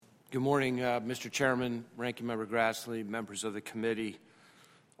Good morning, Mr. Chairman, Ranking Member Grassley, members of the committee.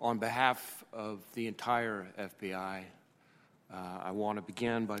 On behalf of the entire FBI, I want to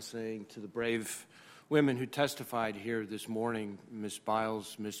begin by saying to the brave women who testified here this morning, Ms.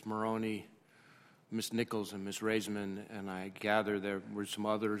 Biles, Ms. Maroney, Ms. Nichols, and Ms. Raisman, and I gather there were some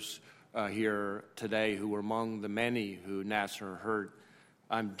others here today who were among the many who Nassar hurt.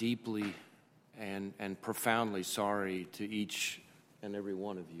 I'm deeply and profoundly sorry to each and every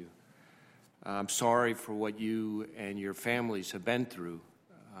one of you. I'm sorry for what you and your families have been through.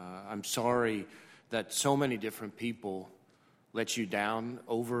 I'm sorry that so many different people let you down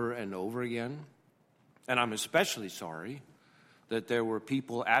over and over again. And I'm especially sorry that there were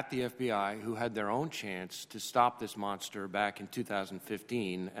people at the FBI who had their own chance to stop this monster back in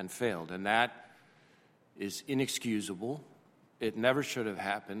 2015 and failed. And that is inexcusable. It never should have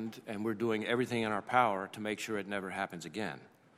happened, and we're doing everything in our power to make sure it never happens again.